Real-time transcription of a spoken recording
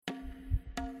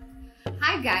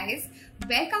Hi guys,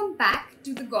 welcome back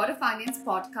to the God of Onions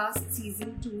podcast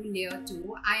season 2 layer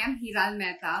 2. I am Hiral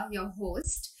Mehta, your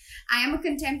host. I am a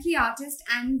contemporary artist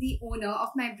and the owner of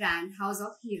my brand House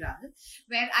of Hiral,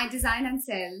 where I design and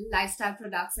sell lifestyle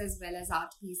products as well as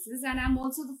art pieces, and I'm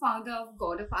also the founder of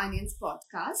God of Onions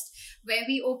podcast, where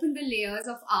we open the layers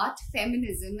of art,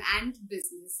 feminism and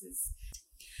businesses.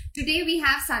 Today we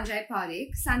have Sanjay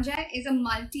Parekh. Sanjay is a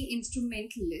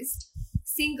multi-instrumentalist,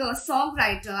 singer,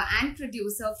 songwriter, and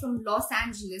producer from Los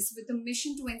Angeles with a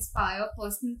mission to inspire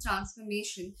personal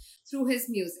transformation through his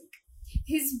music.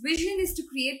 His vision is to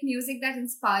create music that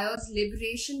inspires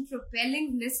liberation,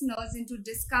 propelling listeners into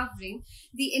discovering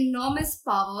the enormous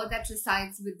power that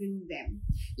resides within them.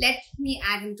 Let me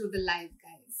add him to the live,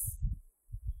 guys.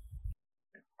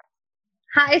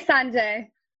 Hi, Sanjay.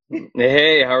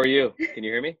 Hey, how are you? Can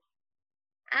you hear me?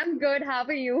 I'm good. How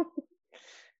are you?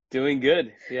 Doing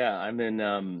good. Yeah, I'm in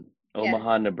Yes.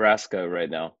 Omaha, Nebraska right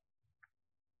now.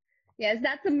 Yes,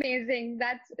 that's amazing.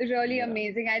 That's really Yeah.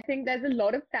 amazing. I think there's a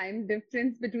lot of time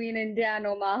difference between India and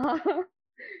Omaha.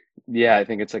 Yeah, I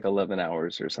think it's like 11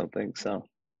 hours or something. So,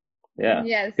 yeah.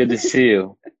 Yes, Good to see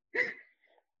you.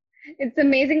 it's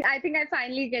amazing. I think I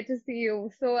finally get to see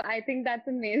you. So I think that's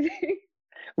amazing.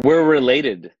 We're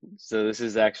related, so this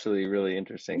is actually really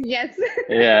interesting. Yes.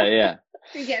 Yeah, yeah.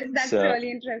 Yes, that's So,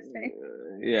 really interesting.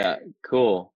 yeah,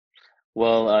 cool.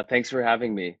 Well, thanks for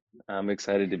having me. I'm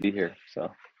excited to be here.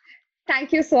 So,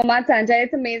 Thank you so much, Sanjay.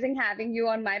 It's amazing having you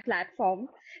on my platform.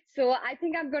 So I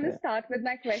think I'm going to yeah. start with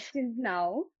my questions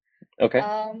now. Okay.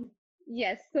 Um,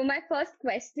 yes, so my first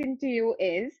question to you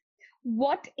is,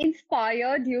 what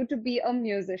inspired you to be a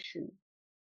musician?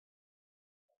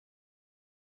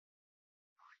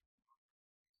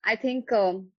 I think,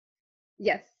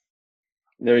 yes,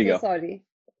 There you so go. sorry.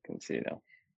 Can see you now.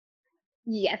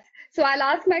 Yes, so I'll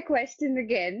ask my question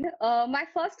again. My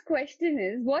first question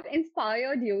is, what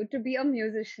inspired you to be a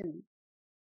musician?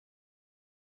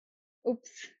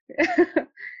 Oops.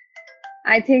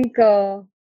 I think there's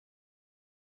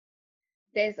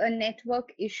a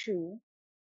network issue.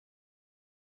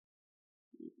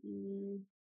 Mm,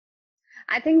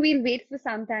 I think we'll wait for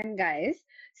some time, guys.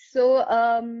 So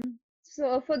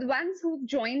for the ones who've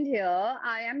joined here,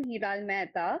 I am Hiral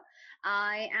Mehta.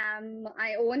 I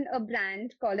own a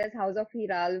brand called as House of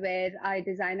Hiral, where I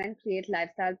design and create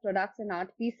lifestyle products and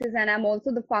art pieces. And I'm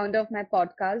also the founder of my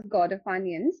podcast, God of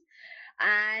Onions.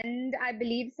 And I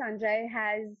believe Sanjay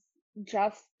has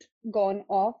just gone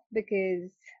off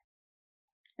because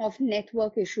of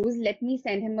network issues. Let me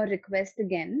send him a request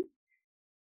again.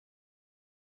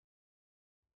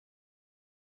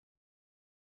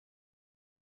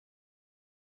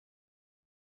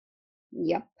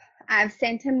 Yep. I've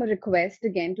sent him a request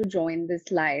again to join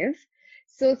this live.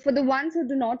 So for the ones who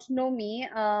do not know me,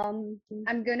 I'm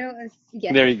gonna,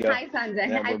 yes. There you go. Hi, Sanjay.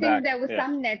 Yeah, I we're think back. there was Yeah.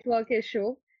 some network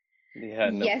issue. Yeah,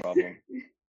 no Yes. problem.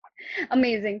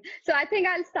 Amazing. So I think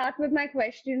I'll start with my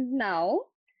questions now.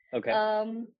 Okay.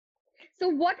 Um, so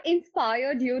what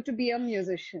inspired you to be a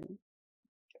musician?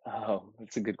 Oh,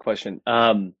 that's a good question.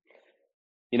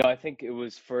 I think it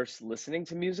was first listening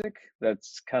to music.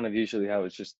 That's kind of usually how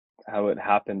it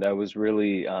happened. I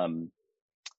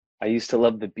used to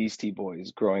love the Beastie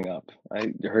Boys growing up.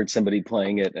 I heard somebody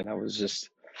playing it and I was just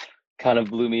kind of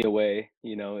blew me away,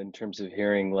 in terms of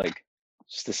hearing like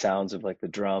just the sounds of like the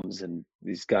drums and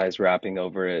these guys rapping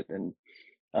over it. And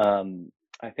um,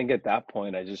 I think at that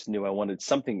point I just knew I wanted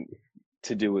something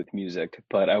to do with music,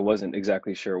 but I wasn't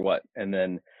exactly sure what. And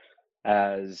then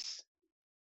as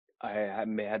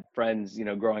had friends,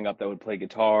 growing up that would play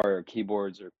guitar or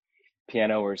keyboards or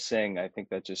piano or sing. I think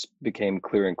that just became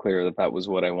clear and clear that that was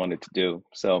what I wanted to do.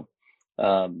 So,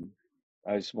 um,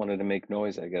 I just wanted to make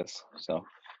noise, I guess. So,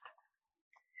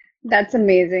 That's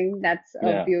amazing. That's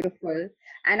yeah, beautiful.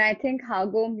 And I think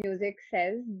Hago Music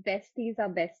says besties are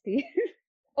besties.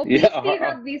 Oh, yeah. beasties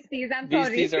are beasties. I'm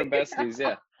Beasties sorry. are besties.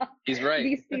 Yeah, he's right.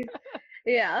 Beasties.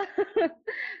 Yeah.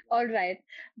 All right.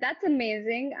 That's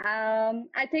amazing.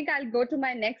 I think I'll go to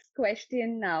my next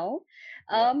question now.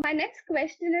 Yeah. My next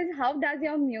question is, how does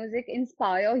your music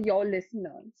inspire your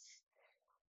listeners?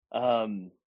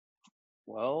 Um,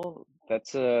 well,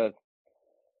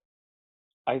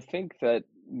 I think that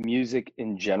music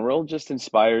in general just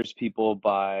inspires people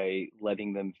by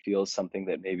letting them feel something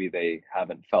that maybe they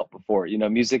haven't felt before.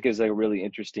 Music is a really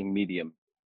interesting medium.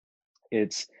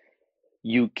 It's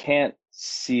You can't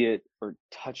see it or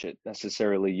touch it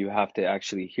necessarily. You have to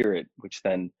actually hear it, which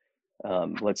then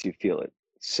lets you feel it.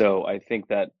 So I think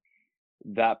that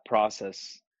that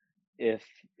process, if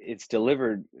it's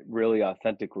delivered really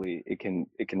authentically, it can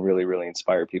really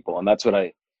inspire people, and that's what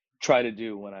I try to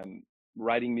do when I'm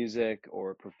writing music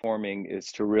or performing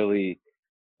is to really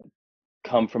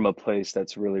come from a place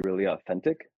that's really, really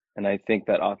authentic. And I think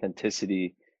that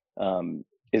authenticity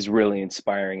is really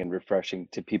inspiring and refreshing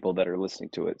to people that are listening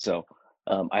to it. So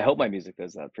I hope my music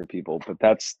does that for people, but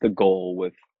that's the goal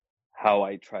with how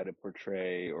I try to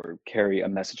portray or carry a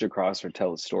message across or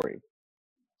tell a story.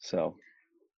 So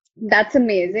That's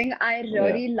amazing. I yeah.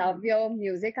 really love your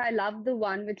music. I love the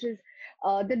one which is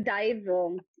the dive.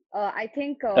 I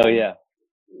think Oh yeah.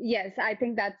 yes, I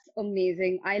think that's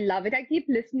amazing. I love it. I keep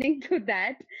listening to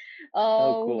that.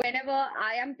 Oh cool. Whenever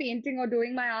I am painting or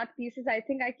doing my art pieces, I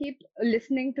think I keep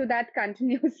listening to that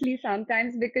continuously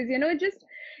sometimes because, it just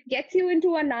gets you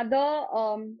into another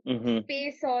Hmm.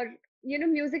 space or,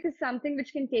 music is something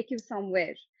which can take you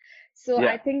somewhere. So I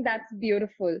Yeah. think that's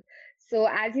beautiful. So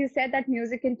as you said, that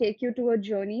music can take you to a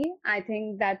journey. I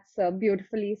think that's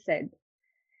beautifully said.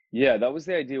 Yeah, that was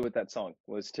the idea with that song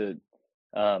was to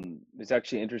there's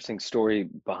actually an interesting story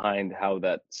behind how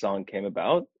that song came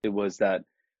about. It was that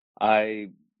I,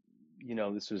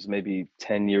 this was maybe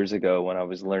 10 years ago when I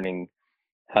was learning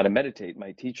how to meditate.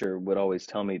 My teacher would always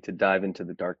tell me to dive into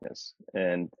the darkness.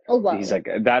 And Oh, he's wow. like,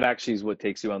 that actually is what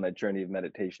takes you on that journey of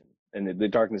meditation. And the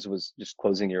darkness was just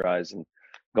closing your eyes and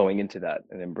going into that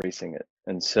and embracing it.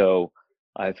 And so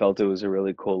I felt it was a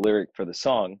really cool lyric for the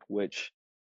song, which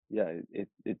yeah, it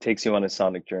takes you on a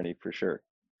sonic journey for sure,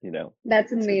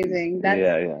 That's to these, amazing.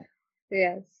 yeah, yeah.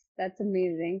 Yes, that's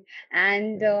amazing.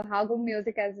 And Hargo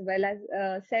Music as well as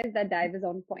says that dive is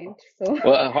on point. So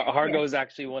Well, yes. Hargo is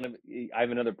actually I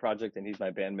have another project and he's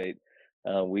my bandmate.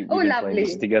 Oh, We've been playing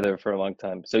music lovely. together for a long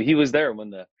time. So he was there when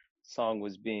the song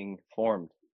was being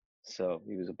formed. So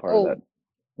he was a part of that. Oh,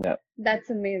 Yeah, that's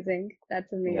amazing.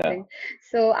 That's yeah. amazing.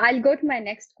 So I'll go to my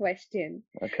next question.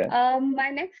 Okay. My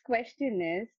next question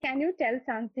is, can you tell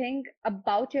something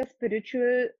about your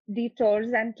spiritual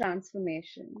detours and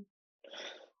transformation?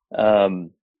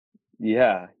 Um,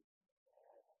 yeah.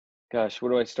 Gosh,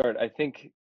 where do I start? I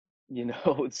think,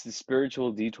 it's the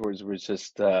spiritual detours was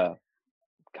just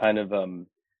kind of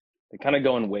they kind of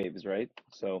go in waves, right?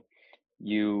 So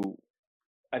you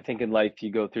I think in life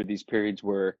you go through these periods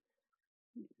where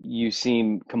you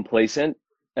seem complacent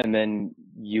and then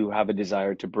you have a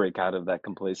desire to break out of that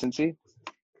complacency.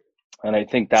 And I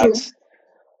think True. that's,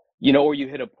 or you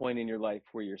hit a point in your life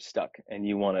where you're stuck and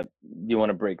you want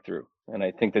to break through. And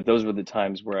I think that those were the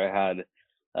times where I had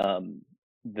um,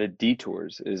 the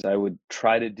detours is I would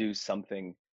try to do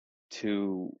something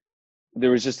to,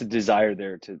 there was just a desire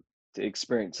there to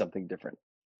experience something different.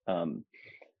 Um,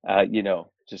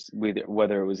 just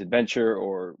whether it was adventure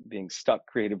or being stuck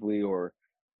creatively or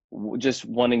just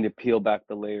wanting to peel back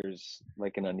the layers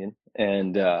like an onion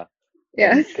and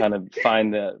Yes. kind of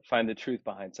find the truth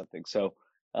behind something. So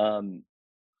um,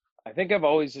 I think I've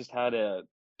always just had a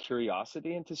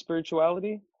curiosity into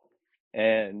spirituality,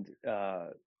 and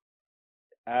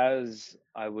as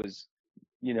I was,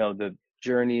 the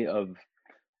journey of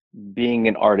being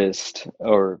an artist,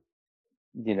 or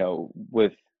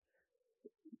with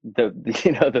the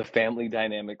the family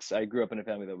dynamics. I grew up in a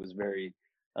family that was very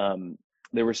um,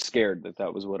 they were scared that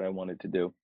that was what I wanted to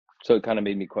do, so it kind of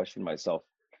made me question myself.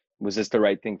 Was this the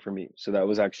right thing for me? So that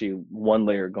was actually one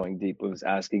layer going deep. It was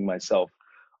asking myself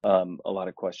a lot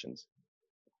of questions.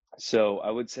 So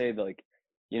I would say that, like,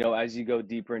 as you go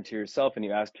deeper into yourself and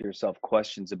you ask yourself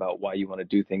questions about why you want to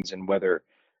do things and whether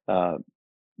uh,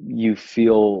 you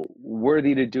feel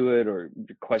worthy to do it or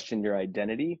question your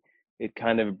identity, it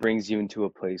kind of brings you into a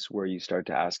place where you start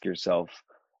to ask yourself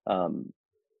um,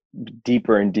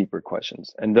 deeper and deeper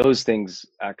questions. And those things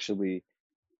actually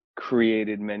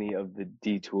created many of the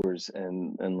detours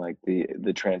and like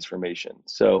the transformation.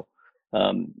 So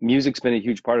music's been a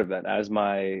huge part of that. As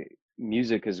my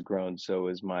music has grown, so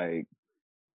is my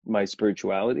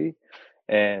spirituality.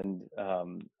 And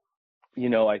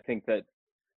I think that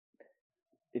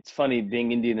it's funny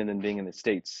being Indian and then being in the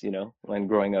States, and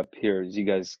growing up here, as you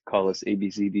guys call us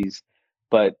ABCDs.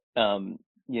 But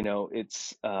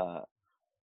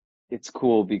it's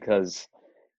cool because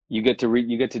you get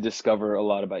to discover a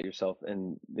lot about yourself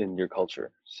in your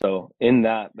culture. So in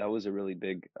that was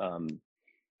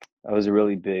a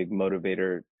really big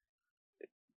motivator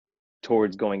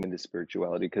towards going into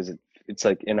spirituality because it's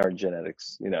like in our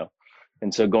genetics.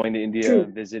 And so going to India, True.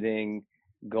 visiting,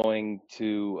 going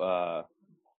to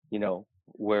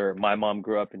where my mom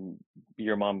grew up and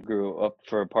your mom grew up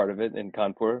for a part of it in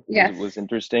Kanpur was Yes. was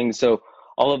interesting. So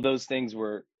all of those things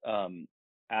were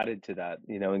added to that,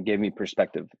 and gave me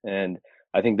perspective. And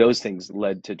I think those things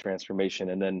led to transformation.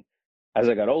 And then as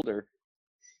I got older,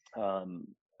 um,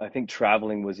 I think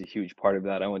traveling was a huge part of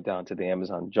that. I went down to the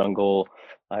Amazon jungle.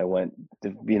 I went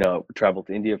to, traveled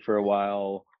to India for a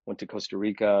while, went to Costa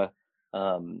Rica.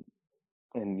 Um,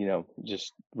 and,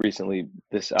 just recently,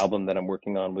 this album that I'm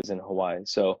working on was in Hawaii.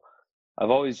 So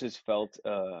I've always just felt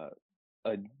a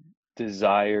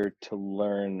desire to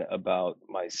learn about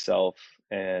myself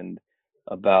and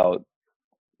about,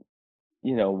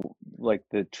 like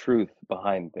the truth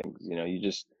behind things.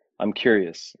 I'm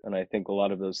curious. And I think a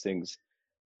lot of those things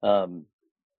um,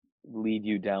 lead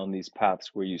you down these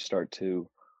paths where you start to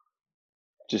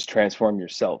just transform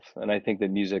yourself. And I think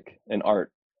that music and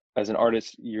art, as an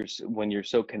artist, when you're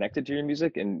so connected to your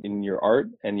music and in your art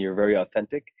and you're very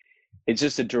authentic, it's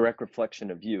just a direct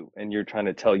reflection of you and you're trying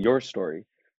to tell your story.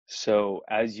 So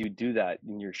as you do that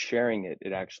and you're sharing it,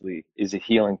 it actually is a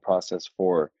healing process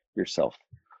for yourself.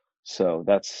 So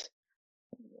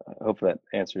I hope that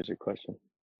answers your question.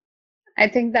 I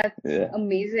think that's Yeah.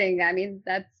 amazing. I mean,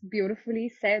 that's beautifully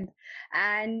said.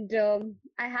 And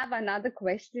I have another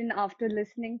question after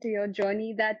listening to your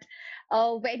journey that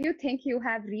where do you think you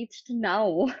have reached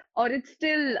now? Or it's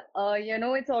still,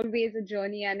 it's always a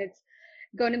journey and it's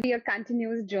going to be a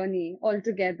continuous journey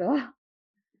altogether.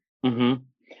 Mm-hmm.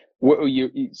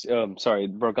 Sorry,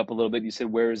 it broke up a little bit. You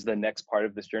said, where is the next part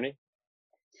of this journey?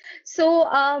 So,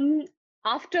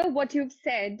 after what you've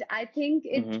said, I think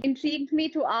it Mm-hmm. intrigued me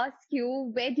to ask you,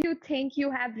 where do you think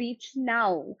you have reached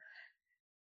now?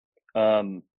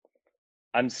 Um,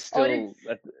 I'm Or still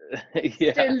it's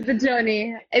yeah, still the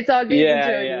journey? It's always a yeah,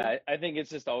 journey. yeah. I think it's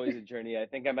just always a journey. I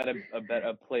think I'm at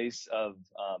a place of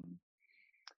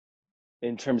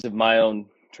in terms of my own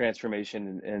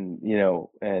transformation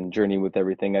and journey with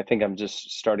everything. I think I'm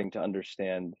just starting to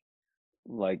understand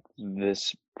like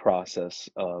this process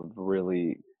of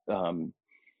um,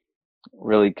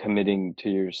 really committing to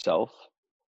yourself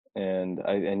and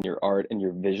your art and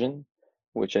your vision,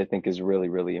 which I think is really,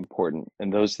 really important.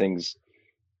 And those things,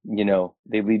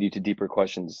 they lead you to deeper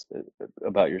questions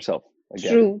about yourself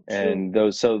again. True, true, And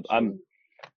those, so I'm true.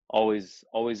 always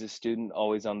a student,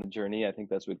 always on the journey. I think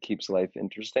that's what keeps life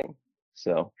interesting.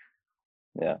 So,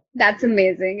 yeah. That's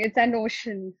amazing. It's an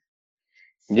ocean.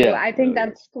 So Yeah, it I think really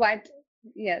that's is. quite,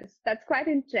 yes, that's quite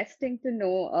interesting to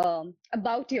know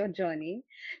about your journey.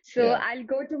 So Yeah. I'll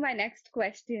go to my next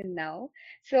question now.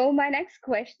 So my next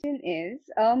question is,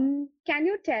 can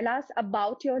you tell us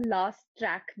about your last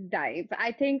track, Dive?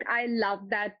 I think I love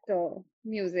that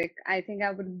music. I think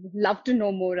I would love to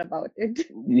know more about it.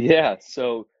 Yeah.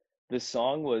 So the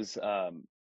song was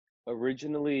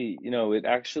originally, it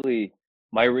actually,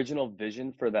 my original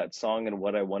vision for that song and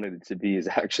what I wanted it to be is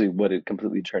actually what it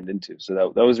completely turned into. So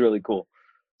that was really cool.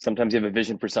 Sometimes you have a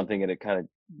vision for something and it kind of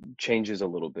changes a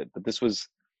little bit, but this was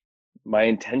my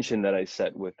intention that I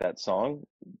set with that song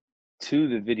to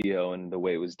the video, and the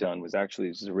way it was done was actually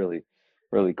just a really,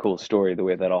 really cool story, the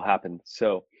way that all happened.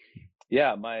 So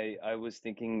yeah, I was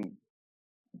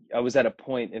at a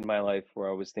point in my life where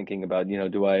I was thinking about,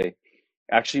 do I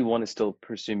actually want to still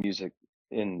pursue music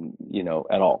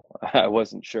at all? I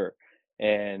wasn't sure.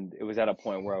 And it was at a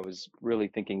point where I was really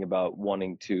thinking about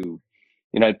wanting to,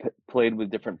 I'd played with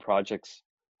different projects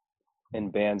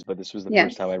and bands, but this was the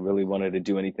first time Yes. I really wanted to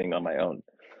do anything on my own.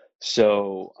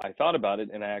 So I thought about it,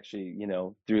 and I actually,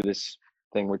 through this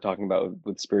thing we're talking about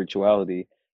with spirituality,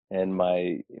 and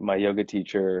my yoga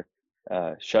teacher,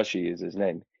 Shashi is his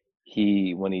name.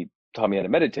 When he taught me how to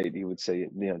meditate, he would say,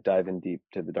 dive in deep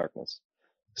to the darkness.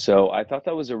 So I thought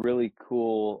that was a really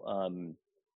cool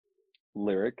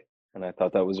lyric, and I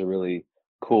thought that was a really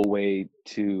cool way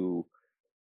to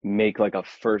make like a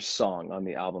first song on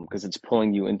the album because it's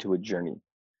pulling you into a journey.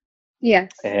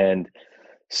 Yes. And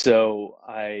so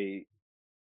I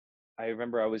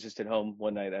remember I was just at home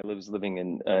one night. I was living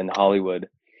in Hollywood,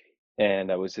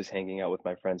 and I was just hanging out with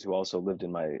my friends who also lived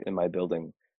in my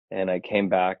building. And I came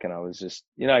back, and I was just,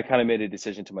 I kind of made a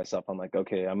decision to myself. I'm like,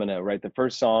 okay, I'm gonna write the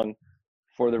first song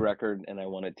for the record, and I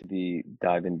want it to be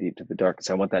dive in deep to the darkness.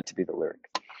 I want that to be the lyric.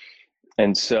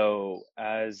 And so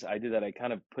as I did that, I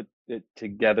kind of put it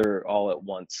together all at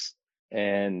once.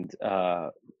 And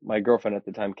my girlfriend at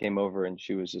the time came over, and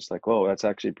she was just like, "Whoa, that's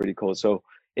actually pretty cool." So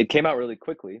it came out really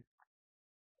quickly.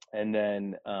 And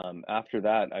then after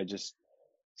that, I just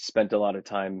spent a lot of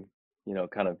time,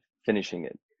 kind of finishing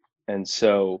it. And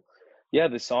so, yeah,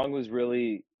 the song was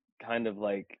really kind of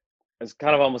like, it's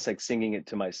kind of almost like singing it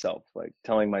to myself, like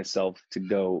telling myself to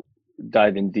go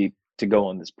dive in deep to go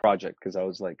on this project. Because I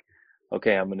was like,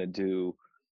 okay, I'm going to do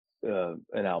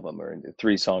an album or a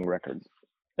 3-song record.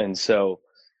 And so,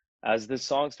 as this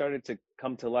song started to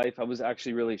come to life, I was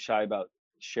actually really shy about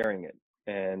sharing it.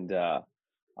 And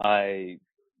I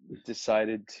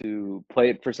decided to play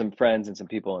it for some friends and some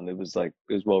people, and it was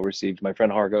well received. My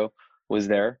friend Hargo was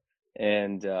there,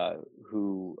 and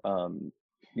who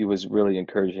he was really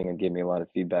encouraging and gave me a lot of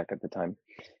feedback at the time.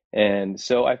 And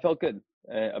so I felt good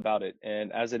about it.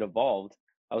 And as it evolved,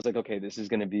 I was like, okay, this is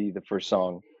going to be the first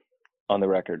song on the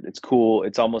record. It's cool.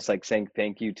 It's almost like saying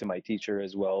thank you to my teacher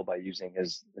as well by using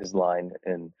his line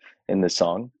in the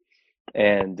song.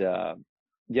 And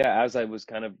yeah, as I was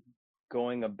kind of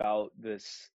going about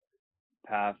this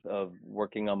path of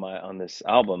working on this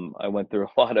album, I went through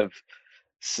a lot of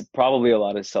probably a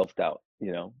lot of self-doubt.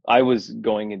 You know, I was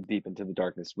going in deep into the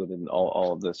darkness within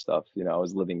all of this stuff. You know, I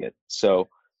was living it. So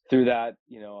through that,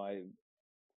 you know,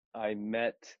 I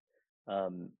met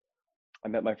um, I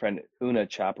met my friend Una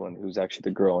Chaplin, who's actually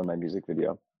the girl in my music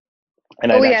video,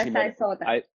 and Oh, I'd yes, actually I saw that.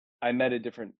 I met a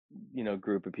different, you know,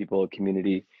 group of people, a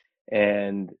community,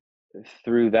 and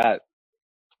through that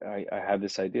I had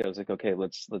this idea. I was like, okay,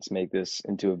 let's make this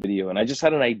into a video. And I just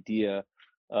had an idea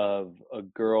of a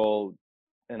girl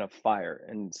and a fire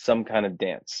and some kind of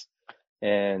dance.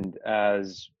 And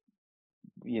as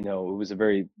you know, it was a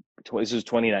very this was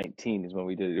 2019 is when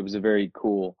we did it. It was a very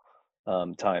cool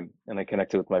time, and I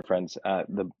connected with my friends at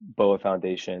the Boa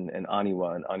Foundation and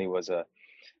Aniwa. And Aniwa is a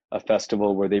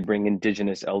festival where they bring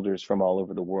indigenous elders from all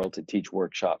over the world to teach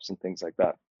workshops and things like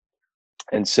that.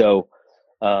 And so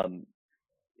um,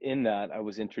 in that, I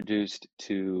was introduced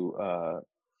to,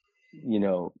 you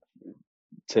know,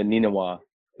 to Ninawa,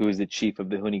 who is the chief of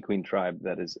the Huni Queen tribe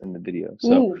that is in the video.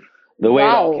 So Ooh, the way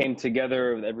it all wow. came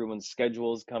together, with everyone's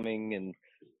schedules coming and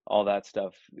all that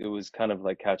stuff, it was kind of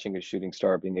like catching a shooting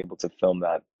star, being able to film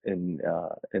that in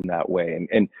that way.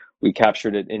 And we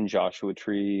captured it in Joshua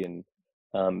Tree, and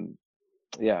um,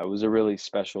 yeah, it was a really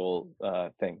special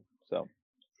thing. So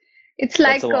It's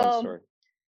that's a like, long story.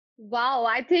 wow,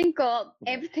 I think Yeah,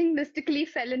 everything mystically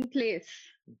fell in place.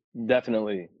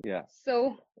 definitely. Yeah.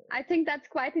 So I think that's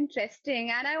quite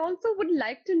interesting. And I also would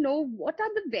like to know what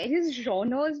are the various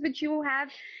genres which you have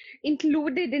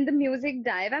included in the music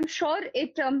dive. I'm sure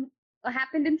it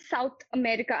happened in South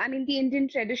America. I mean, the Indian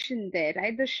tradition there,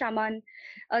 right? The shaman.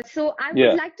 So I would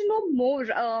Yeah. like to know more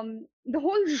the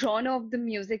whole genre of the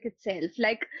music itself.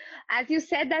 Like, as you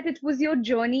said that it was your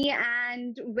journey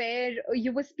and where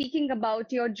you were speaking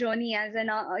about your journey as an,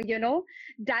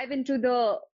 dive into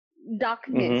the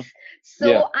darkness. Hmm.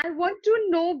 Yeah. So I want to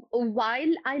know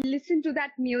while I listen to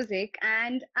that music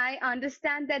and I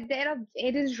understand that there are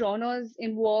various genres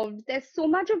involved. There's so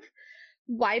much of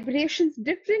vibrations,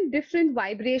 different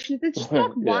vibrations. It's just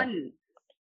not Yeah. one.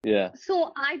 Yeah.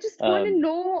 So I just want to Um,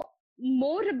 know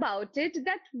more about it,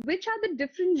 that which are the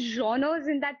different genres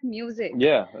in that music,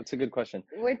 yeah, that's a good question.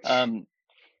 which, Um,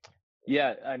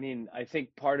 yeah, I mean, I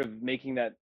think part of making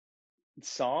that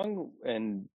song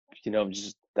and, you know,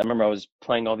 just I remember I was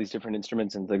playing all these different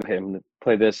instruments and like, okay, I'm gonna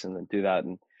play this and then do that.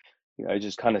 And you know, I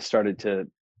just kind of started to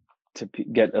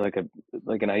get like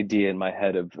an idea in my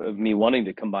head of me wanting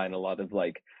to combine a lot of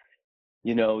like,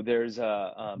 you know, there's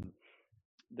a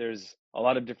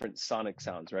lot of different sonic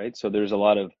sounds, right? So there's a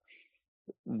lot of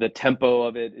the tempo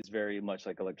of it is very much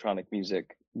like electronic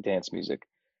music, dance music.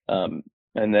 Um,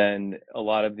 and then a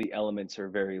lot of the elements are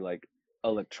very like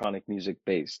electronic music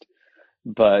based.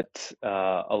 But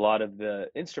a lot of the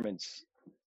instruments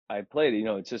I played, you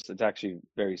know, it's actually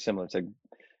very similar. It's like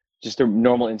just the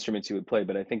normal instruments you would play,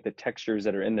 but I think the textures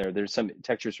that are in there, there's some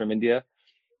textures from India.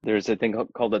 There's a thing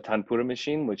called a tanpura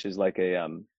machine, which is like a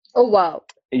oh wow.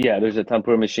 yeah, there's a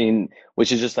tanpura machine,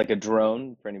 which is just like a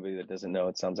drone. For anybody that doesn't know,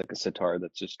 it sounds like a sitar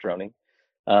that's just droning.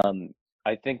 Um,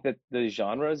 I think that the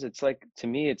genres, it's like to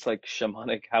me, it's like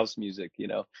shamanic house music, you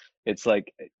know. It's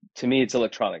like to me, it's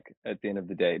electronic at the end of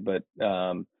the day, but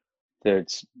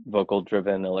there's vocal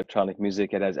driven electronic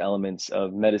music. It has elements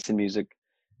of medicine music.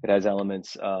 It has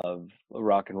elements of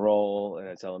rock and roll. It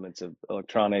has elements of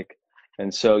electronic.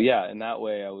 And so, yeah, in that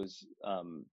way,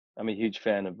 I'm a huge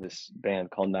fan of this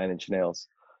band called Nine Inch Nails.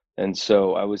 And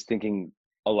so I was thinking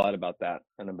a lot about that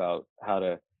and about how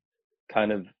to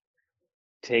kind of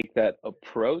take that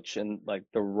approach and like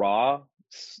the raw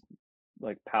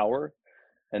like power.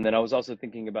 And then I was also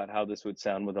thinking about how this would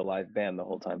sound with a live band the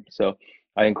whole time. So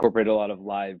I incorporated a lot of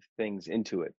live things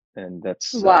into it, and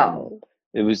Wow.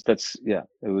 it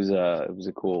was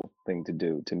a cool thing to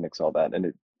do, to mix all that, and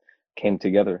it came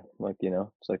together like, you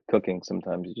know, it's like cooking.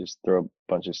 Sometimes you just throw a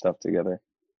bunch of stuff together.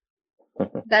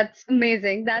 That's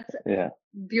amazing. That's Yeah.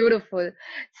 beautiful.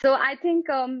 So I think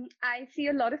I see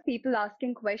a lot of people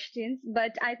asking questions,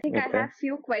 but I think I Okay. have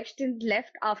few questions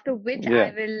left, after which I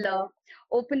Yeah. will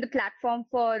open the platform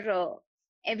for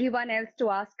everyone else to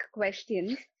ask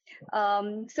questions.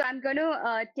 So I'm going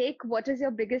to take what is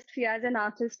your biggest fear as an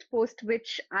artist, post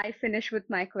which I finish with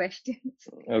my questions.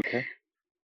 Okay.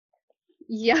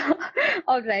 Yeah.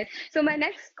 All right. So my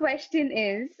next question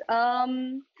is,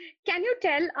 can you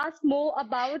tell us more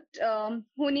about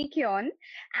Hoonikion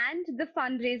and the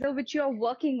fundraiser which you're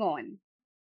working on?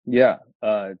 Yeah,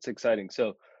 it's exciting.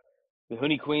 So the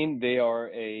Huni Queen, they are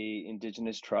a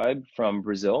indigenous tribe from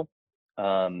Brazil.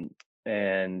 Um,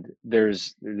 and they're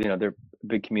a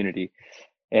big community,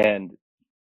 and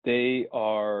they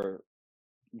are,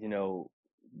 you know,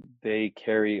 they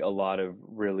carry a lot of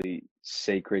really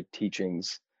sacred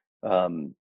teachings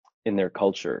um, in their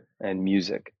culture and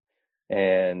music.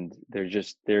 And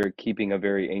they're keeping a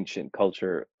very ancient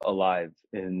culture alive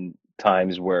in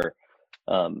times where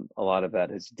a lot of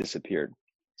that has disappeared.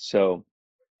 So,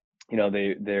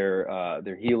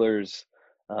 they're healers.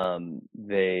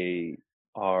 They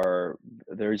are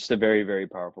they're just a very, very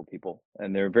powerful people,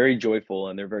 and they're very joyful,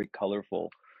 and they're very colorful.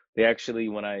 They actually,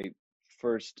 when I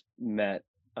first met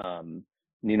um,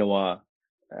 Ninawa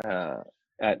uh,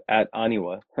 at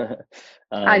Aniwa,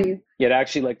 Are you? it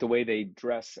actually, like the way they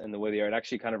dress and the way they are, it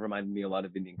actually kind of reminded me a lot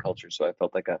of Indian culture. So I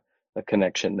felt like a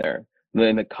connection there. And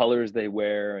then the colors they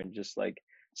wear, and just like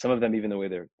some of them, even the way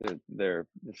their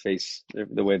face,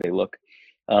 the way they look.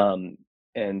 Um,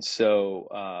 and so,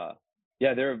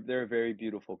 yeah, they're a very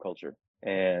beautiful culture.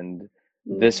 And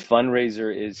this Mm,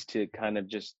 fundraiser is to kind of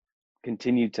just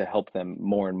continue to help them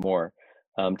more and more,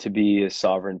 to be a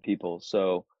sovereign people.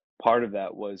 So part of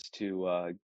that was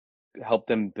to help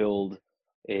them build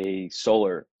a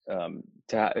solar,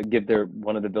 give their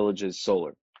one of the villages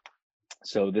solar.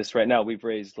 So this right now we've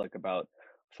raised like about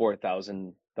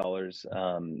 $4,000,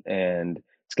 and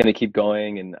it's going to keep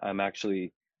going. And I'm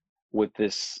actually with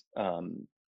this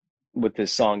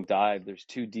song Dive. There's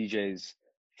two DJs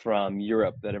from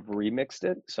Europe that have remixed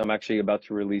it. So I'm actually about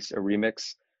to release a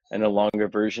remix and a longer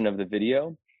version of the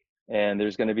video. And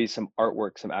there's going to be some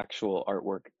artwork, some actual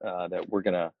artwork, that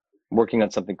working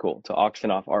on something cool to auction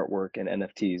off artwork and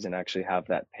NFTs, and actually have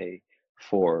that pay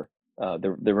for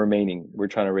the remaining. We're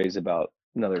trying to raise about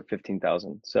another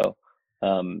 15,000. So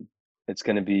it's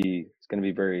going to be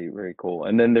very, very cool.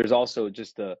 And then there's also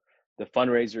just the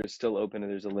fundraiser is still open,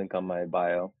 and there's a link on my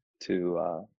bio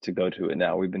to go to it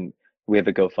now. We have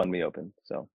a GoFundMe open.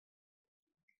 So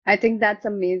I think that's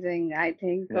amazing. I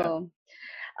think, yeah.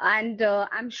 and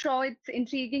I'm sure it's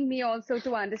intriguing me also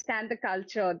to understand the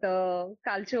culture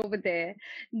over there.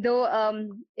 Though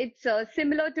it's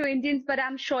similar to Indians, but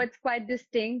I'm sure it's quite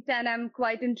distinct, and I'm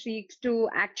quite intrigued to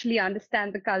actually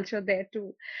understand the culture there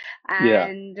too. Yeah.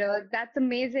 And that's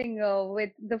amazing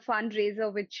with the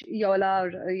fundraiser which y'all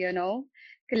are,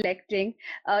 collecting.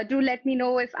 Do let me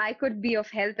know if I could be of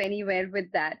help anywhere with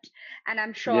that, and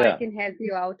I'm sure I Yeah. can help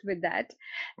you out with that.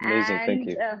 Amazing. Thank And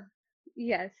you.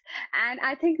 yes, and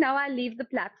I think now I'll leave the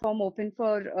platform open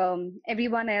for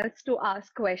everyone else to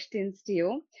ask questions to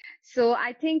you. So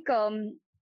I think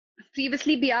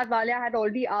previously BR Valia had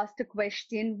already asked a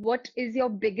question. What is your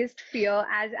biggest fear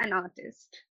as an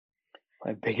artist?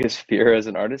 My biggest fear as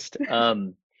an artist,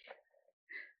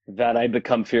 that I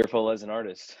become fearful as an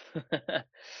artist. I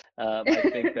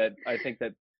think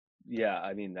that, yeah,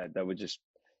 I mean, that would just,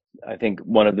 I think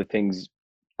one of the things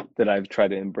that I've tried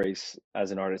to embrace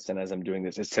as an artist, and as I'm doing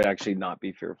this, is to actually not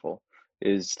be fearful,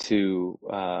 is to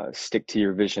stick to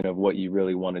your vision of what you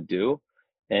really want to do.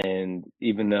 And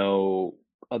even though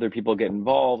other people get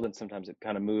involved, and sometimes it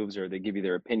kind of moves, or they give you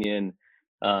their opinion,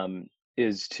 um,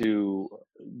 is to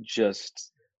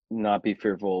just not be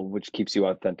fearful, which keeps you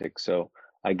authentic. So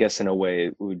I guess in a way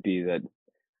it would be that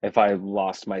if I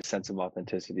lost my sense of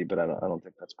authenticity, but I don't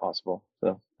think that's possible.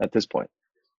 So at this point,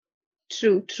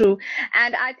 True, true.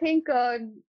 And I think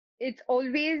it's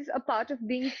always a part of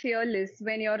being fearless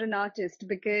when you're an artist,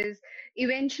 because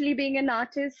eventually being an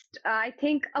artist, I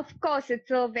think, of course,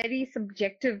 it's a very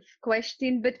subjective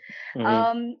question, but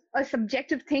hmm a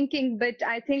subjective thinking. But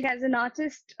I think as an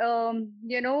artist,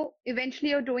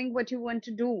 eventually you're doing what you want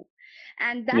to do.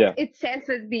 And that yeah. itself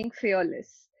is being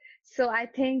fearless. So I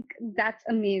think that's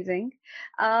amazing.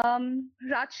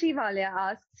 Rajshri Walia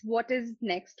asks, what is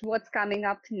next? What's coming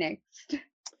up next?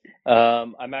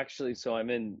 I'm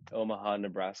in Omaha,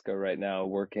 Nebraska right now,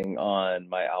 working on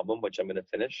my album, which I'm going to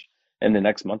finish in the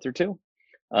next month or two.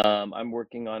 I'm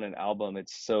working on an album.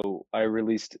 I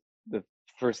released the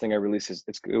first thing I released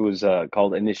it was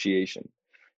called Initiation,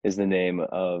 is the name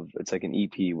of, it's like an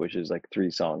EP, which is like 3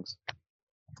 songs.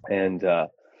 And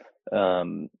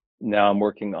um, now I'm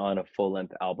working on a full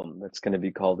length album that's going to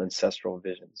be called Ancestral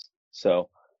Visions. So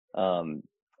um,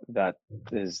 that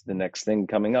is the next thing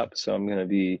coming up. So I'm going to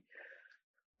be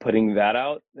putting that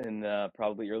out in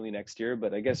probably early next year.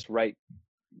 But I guess right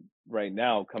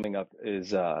now coming up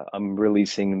is I'm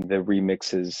releasing the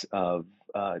remixes of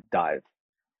Dive.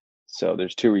 So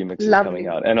there's two remixes coming Lovely.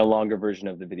 out and a longer version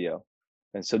of the video.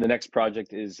 And so the next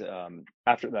project is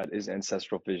after that is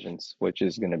Ancestral Visions, which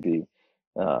is going to be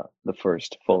the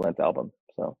first full-length album.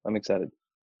 So I'm excited.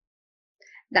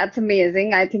 That's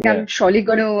amazing. I think Yeah. I'm surely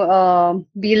going to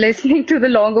be listening to the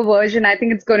longer version. I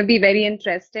think it's going to be very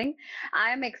interesting. I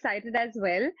am excited as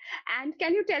well. And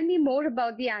can you tell me more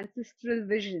about the Ancestral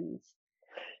Visions?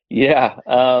 Yeah.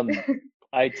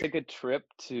 I took a trip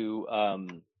to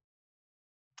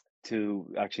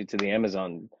the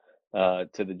Amazon,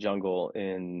 to the jungle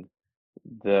in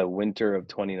the winter of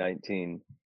 2019.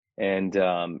 And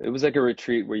it was like a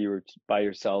retreat where you were by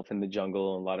yourself in the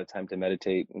jungle and a lot of time to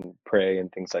meditate and pray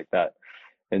and things like that.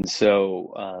 And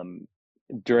so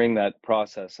during that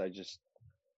process, it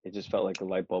just felt like a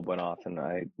light bulb went off and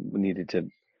I needed to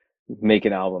make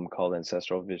an album called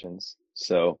Ancestral Visions.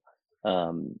 So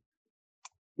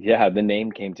yeah, the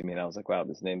name came to me and I was like, wow,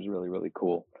 this name's really, really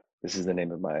cool. This is the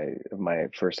name of my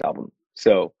first album.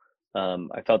 So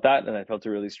I felt that, and I felt a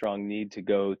really strong need to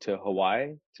go to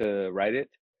Hawaii to write it,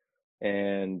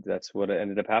 and that's what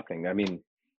ended up happening. I mean,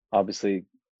 obviously,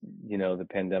 the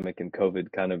pandemic and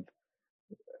COVID kind of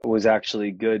was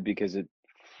actually good because it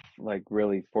like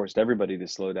really forced everybody to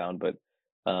slow down. But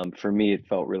for me, it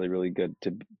felt really, really good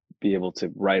to be able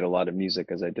to write a lot of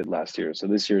music as I did last year. So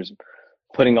this year's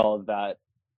putting all of that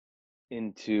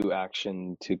into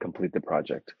action to complete the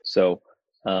project. So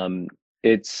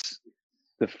it's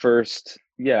the first,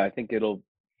 yeah, I think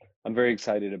I'm very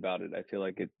excited about it. I feel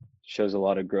like it shows a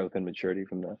lot of growth and maturity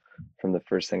from the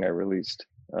first thing I released.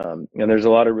 And there's a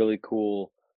lot of really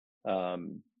cool,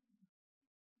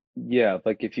 yeah,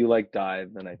 like if you like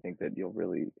Dive, then I think that you'll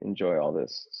really enjoy all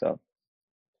this. So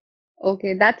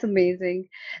Okay, that's amazing.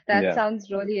 That yeah.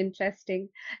 sounds really interesting.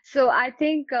 So I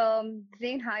think,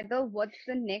 Zain Haider, what's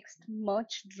the next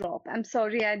merch drop? I'm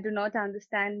sorry, I do not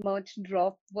understand merch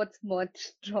drop. What's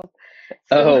merch drop?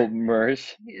 So, Oh,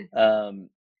 merch. yeah. Um,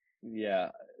 yeah.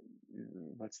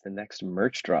 What's the next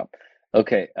merch drop?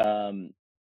 Okay.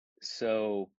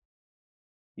 So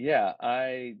yeah,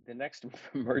 the next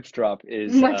merch drop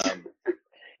is Much.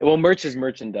 well, merch is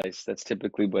merchandise. That's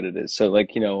typically what it is. So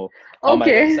like, on my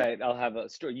Okay. website, I'll have a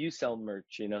store. You sell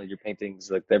merch, your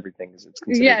paintings, like everything is it's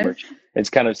considered Yes. merch. It's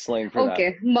kind of slang for that.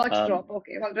 Okay. Merch Um, drop.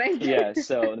 Okay. All right. yeah,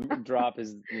 so the drop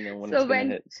is, when it's So gonna when,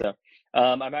 hit. So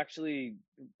I'm actually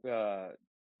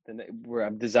where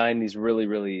I've designed these really,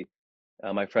 really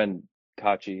my friend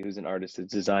Kachi, who's an artist, has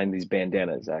designed these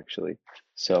bandanas actually.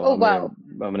 So oh wow.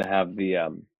 I'm gonna have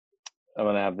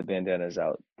the bandanas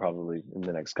out probably in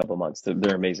the next couple of months.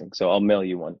 They're amazing. So I'll mail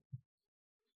you one.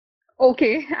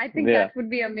 Okay, I think Yeah, that would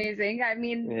be amazing. I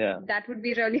mean, yeah, that would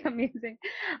be really amazing.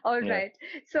 All yeah. right.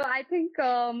 So I think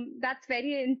that's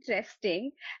very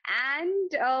interesting.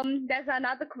 And there's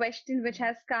another question which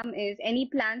has come is any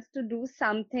plans to do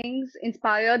some things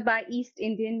inspired by East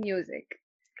Indian music?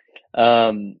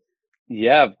 Um,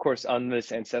 yeah, of course. On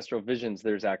this Ancestral Visions,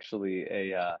 there's actually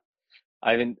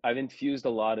I've infused a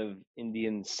lot of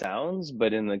Indian sounds,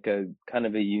 but in like a kind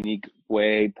of a unique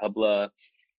way. Tabla,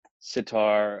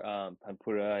 sitar,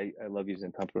 tanpura. I love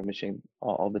using tanpura machine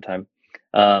all the time.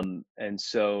 And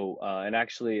so and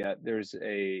actually there's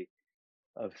a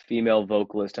female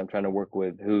vocalist I'm trying to work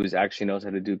with who's actually knows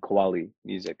how to do qawwali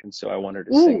music, and so I want her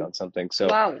to sing Ooh, on something. So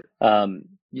wow.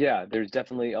 yeah, there's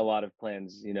definitely a lot of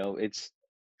plans. It's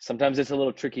sometimes it's a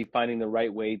little tricky finding the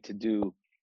right way to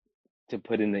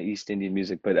put in the East Indian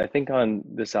music, but I think on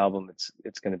this album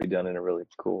it's going to be done in a really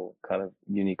cool kind of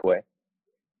unique way.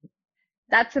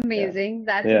 That's Yeah, amazing.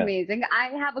 That's yeah, amazing. I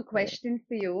have a yeah, question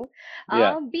for you.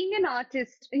 yeah. Being an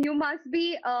artist, you must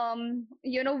be,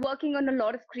 working on a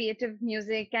lot of creative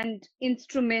music and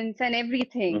instruments and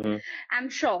everything, Hmm. I'm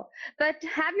sure. But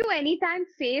have you anytime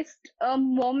faced a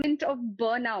moment of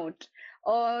burnout?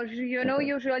 Or, you're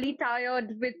really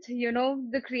tired with,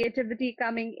 the creativity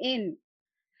coming in?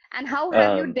 And how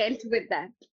have you um, dealt with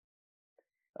that?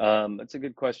 that's a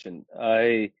good question.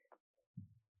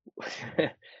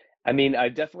 I mean, I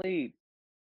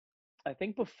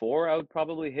think before I would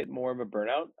probably hit more of a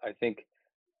burnout. I think,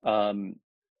 um,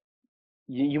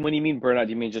 when you mean burnout,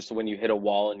 do you mean just when you hit a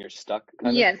wall and you're stuck,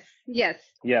 kind of? Yes, yes.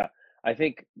 Yeah, I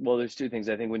think, well, there's two things.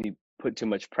 I think when you put too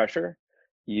much pressure,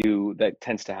 that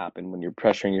tends to happen when you're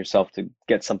pressuring yourself to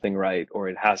get something right, or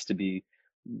it has to be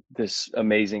this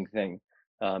amazing thing.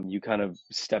 You kind of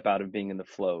step out of being in the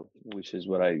flow, which is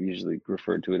what I usually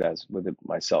refer to it as with it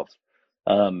myself.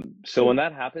 So when True.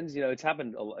 that happens, it's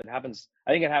happened. It happens.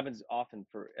 I think it happens often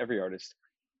for every artist.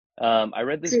 I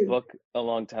read this True. book a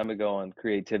long time ago on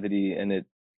creativity, and it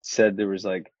said there was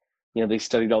like, they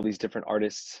studied all these different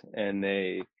artists and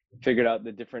they figured out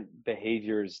the different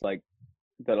behaviors, like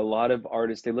that a lot of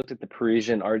artists, they looked at the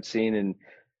Parisian art scene in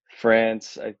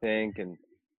France, I think, and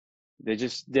they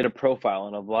just did a profile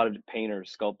on a lot of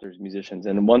painters, sculptors, musicians.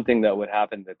 And one thing that would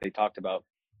happen that they talked about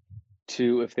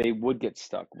too, if they would get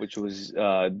stuck, which was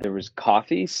there was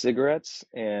coffee, cigarettes,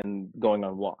 and going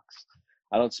on walks.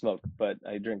 I don't smoke, but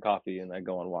I drink coffee and I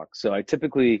go on walks. So I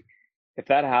typically, if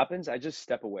that happens, I just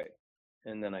step away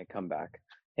and then I come back.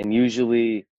 And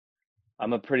usually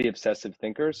I'm a pretty obsessive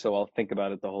thinker, so I'll think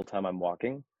about it the whole time I'm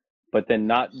walking, but then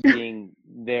not being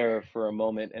there for a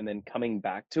moment and then coming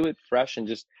back to it fresh and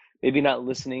just maybe not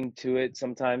listening to it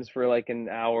sometimes for like an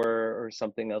hour or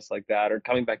something else like that, or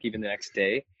coming back even the next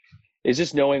day. It's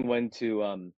just knowing when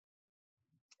to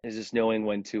is just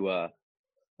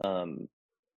um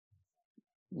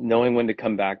knowing when to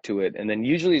come back to it. And then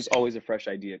usually it's always a fresh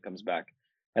idea comes back.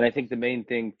 And I think the main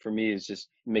thing for me is just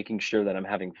making sure that I'm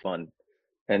having fun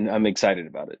and I'm excited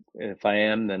about it. And if I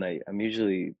am, then I'm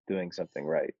usually doing something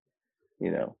right,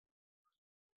 you know.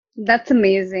 That's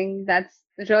amazing. That's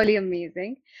really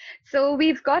amazing. So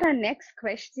we've got our next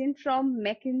question from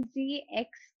Mackenzie X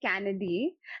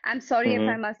Kennedy. I'm sorry if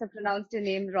I Hmm. must have pronounced your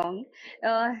name wrong.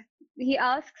 Uh, he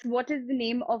asks, what is the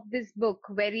name of this book?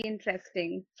 Very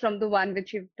interesting, from the one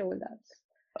which you've told us.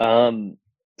 Um,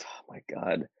 oh my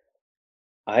God.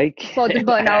 I For the can't,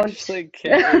 I burnout. actually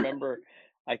can't remember.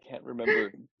 I can't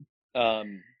remember.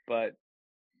 But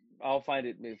I'll find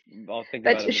it. I'll think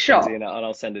But about it, Mackenzie, sure. and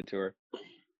I'll send it to her.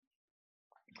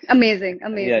 Amazing, Yeah,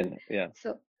 amazing. yeah.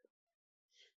 So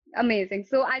amazing.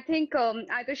 So I think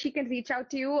either she can reach out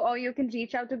to you or you can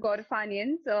reach out to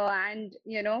Gaurafanians, and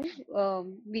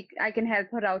we I can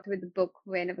help her out with the book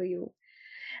whenever you.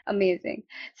 Amazing.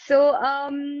 So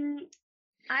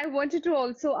I wanted to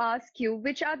also ask you,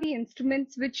 which are the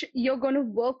instruments which you're going to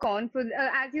work on for,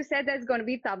 as you said, there's going to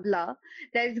be tabla,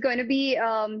 there's going to be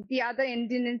the other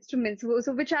Indian instruments.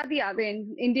 So which are the other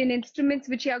Indian instruments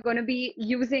which you are going to be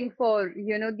using for,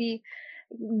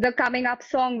 the coming up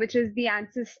song, which is the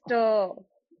ancestor,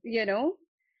 you know?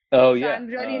 Oh So yeah. I'm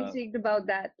really intrigued about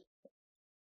that.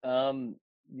 Um,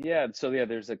 yeah. So yeah,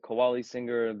 there's a Qawwali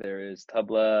singer. There is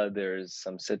tabla. There's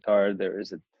some sitar. There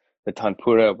is the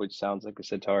tanpura, which sounds like a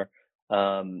sitar.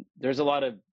 There's a lot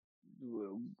of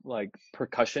like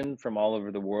percussion from all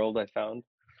over the world. I found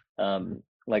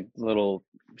like little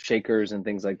shakers and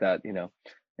things like that.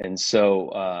 And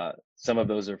so some of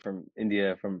those are from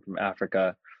India, from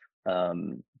Africa.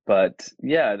 But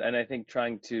yeah, and I think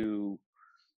trying to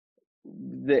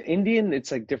the Indian,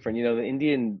 it's like different. The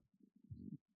Indian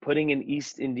putting in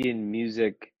East Indian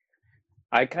music,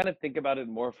 I kind of think about it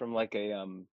more from like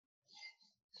an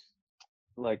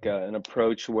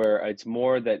approach where it's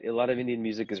more that a lot of Indian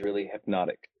music is really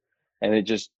hypnotic and it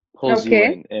just pulls you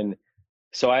Okay. in. And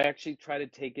so I actually try to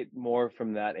take it more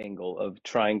from that angle of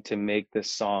trying to make the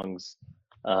songs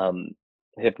um,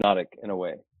 hypnotic in a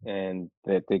way, and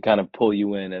that they kind of pull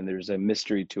you in, and there's a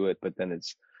mystery to it, but then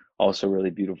it's also really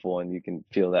beautiful, and you can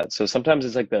feel that. So sometimes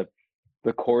it's like the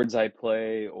chords I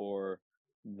play or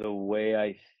the way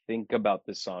I think about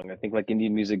the song. I think like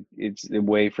Indian music, it's a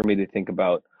way for me to think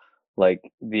about like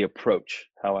the approach,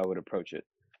 how I would approach it.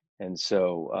 And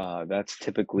so that's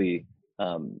typically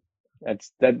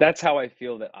that's how I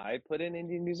feel that I put in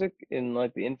Indian music in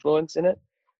like the influence in it.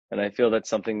 And I feel that's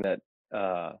something that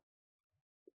uh,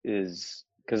 is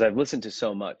because I've listened to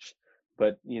so much.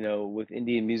 But with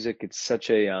Indian music, it's such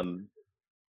a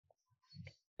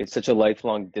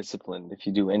lifelong discipline if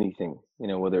you do anything,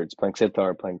 whether it's playing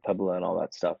sitar, playing tabla, and all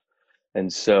that stuff.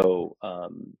 And so,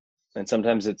 and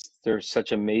sometimes they're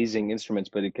such amazing instruments,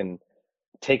 but it can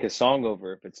take a song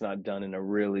over if it's not done in a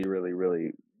really, really,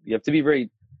 really, you have to be very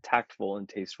tactful and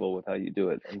tasteful with how you do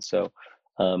it. And so,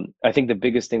 I think the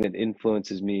biggest thing that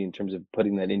influences me in terms of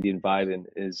putting that Indian vibe in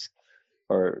is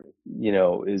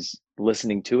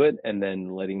listening to it and then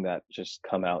letting that just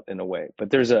come out in a way. But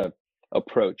there's a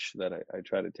approach that I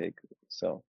try to take.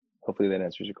 So hopefully that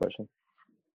answers your question.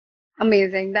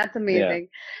 Amazing. That's Yeah. amazing.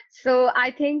 So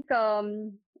I think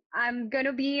I'm going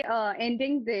to be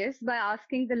ending this by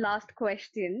asking the last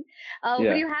question. Would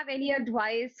Yeah. you have any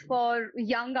advice for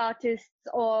young artists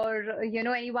or,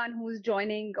 anyone who's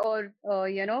joining or,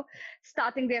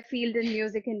 starting their field in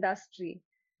music industry?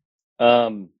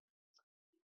 Um,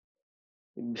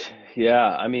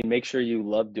 yeah, I mean, make sure you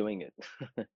love doing it.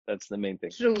 That's the main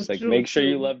thing. True, It's like true, make sure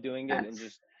you true. love doing it and That's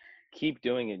just keep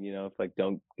doing it, if like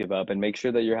don't give up and make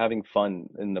sure that you're having fun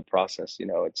in the process.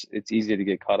 It's easy to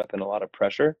get caught up in a lot of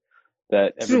pressure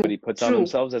that true, everybody puts on true.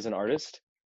 themselves as an artist.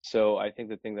 So I think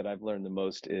the thing that I've learned the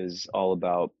most is all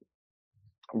about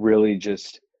really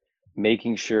just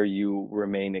making sure you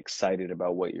remain excited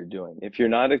about what you're doing. If you're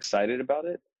not excited about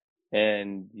it,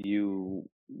 and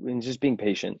just being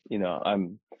patient,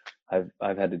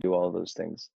 I've had to do all of those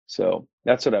things. So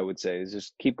that's what I would say is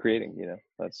just keep creating,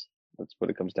 that's what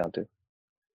it comes down to.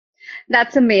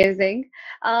 That's amazing.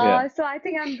 Yeah. So I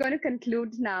think I'm going to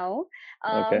conclude now.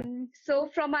 Okay.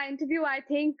 So from our interview, I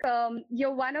think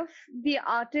you're one of the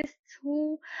artists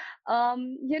who, I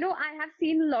have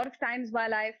seen a lot of times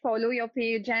while I follow your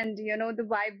page and, the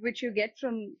vibe which you get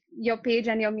from your page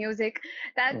and your music,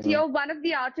 that Hmm. you're one of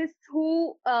the artists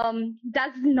who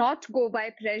does not go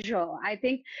by pressure. I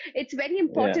think it's very Yeah.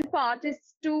 important for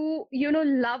artists to,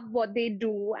 love what they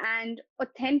do and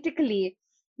authentically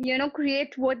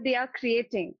create what they are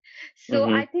creating. So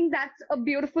Hmm. I think that's a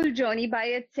beautiful journey by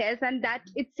itself, and that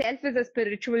itself is a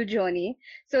spiritual journey.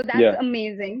 So that's Yeah.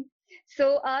 amazing.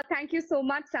 So thank you so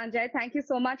much, Sanjay. Thank you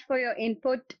so much for your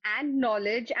input and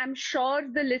knowledge. I'm sure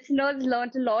the listeners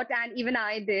learned a lot, and even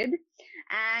I did.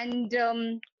 And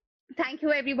thank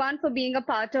you everyone for being a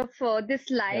part of this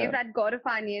live Yeah. at God of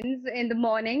Onions in the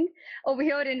morning over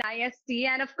here in IST,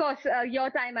 and of course your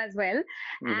time as well.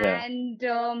 Yeah.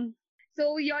 And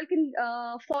so y'all can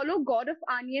follow God of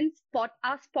Onions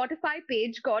our Spotify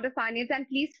page, God of Onions, and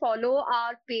please follow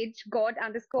our page,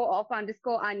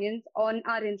 God_of_Onions, on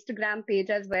our Instagram page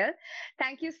as well.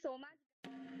 Thank you so much.